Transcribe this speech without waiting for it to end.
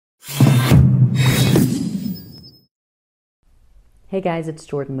Hey guys, it's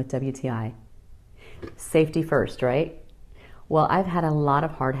Jordan with WTI. Safety first, right? Well, I've had a lot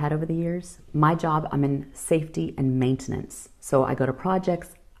of hard hat over the years. My job, I'm in safety and maintenance. So I go to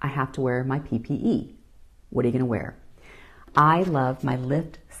projects, I have to wear my PPE. What are you gonna wear? I love my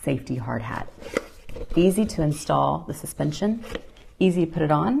Lift Safety Hard Hat. Easy to install the suspension, easy to put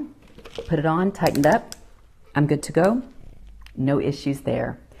it on, tightened up. I'm good to go. No issues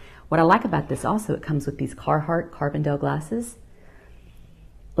there. What I like about this also, it comes with these Carhartt Carbondale glasses.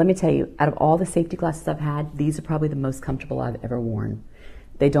 Let me tell you, out of all the safety glasses I've had, these are probably the most comfortable I've ever worn.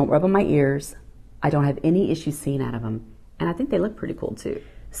 They don't rub on my ears. I don't have any issues seeing out of them. And I think they look pretty cool too.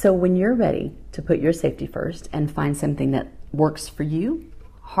 So when you're ready to put your safety first and find something that works for you,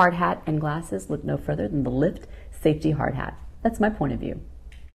 hard hat and glasses look no further than the Lift Safety Hard Hat. That's my point of view.